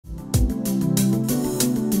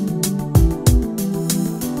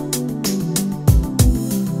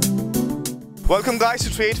Welcome guys to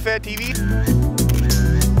Tradefair TV.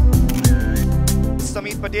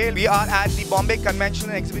 Samit Patel. We are at the Bombay Convention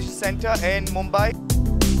and Exhibition Center in Mumbai.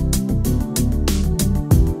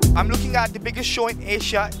 I'm looking at the biggest show in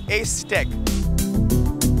Asia, Ace Tech.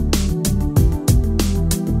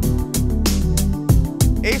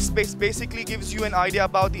 Ace basically gives you an idea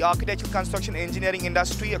about the architectural, construction, engineering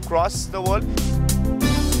industry across the world.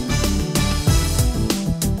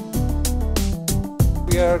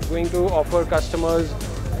 We are going to offer customers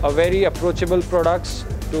a very approachable products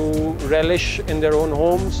to relish in their own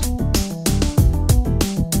homes.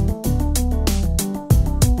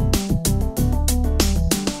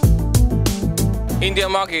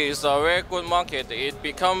 Indian market is a very good market. It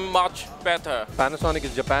become much better. Panasonic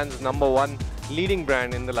is Japan's #1 leading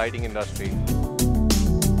brand in the lighting industry.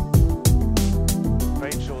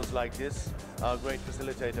 Trade shows like this are a great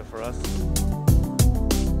facilitator for us.